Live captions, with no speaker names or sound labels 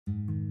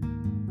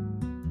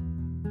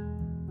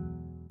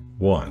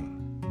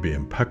1. Be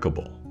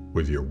impeccable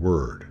with your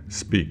word.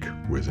 Speak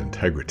with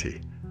integrity.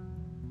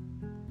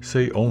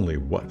 Say only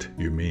what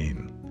you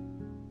mean.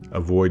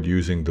 Avoid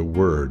using the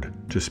word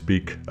to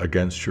speak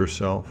against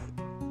yourself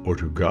or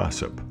to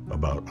gossip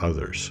about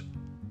others.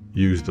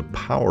 Use the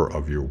power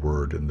of your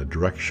word in the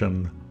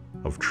direction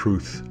of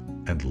truth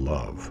and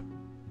love.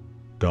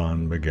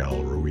 Don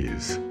Miguel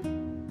Ruiz.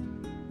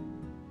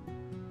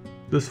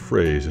 This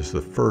phrase is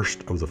the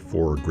first of the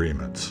 4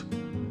 agreements,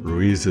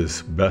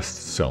 Ruiz's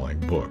best-selling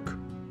book.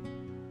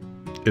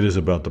 It is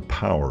about the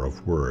power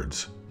of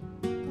words.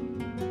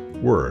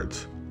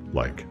 Words,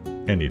 like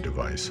any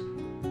device,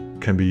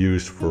 can be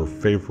used for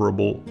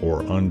favorable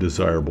or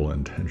undesirable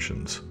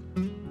intentions.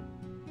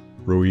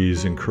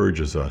 Ruiz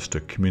encourages us to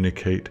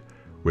communicate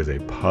with a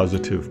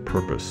positive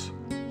purpose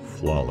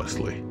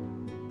flawlessly.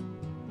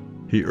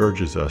 He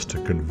urges us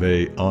to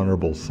convey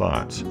honorable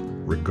thoughts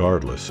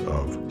regardless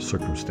of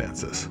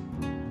circumstances.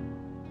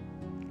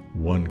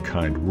 One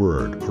kind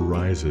word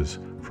arises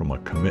from a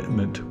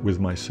commitment with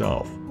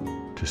myself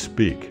to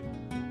speak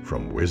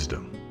from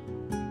wisdom.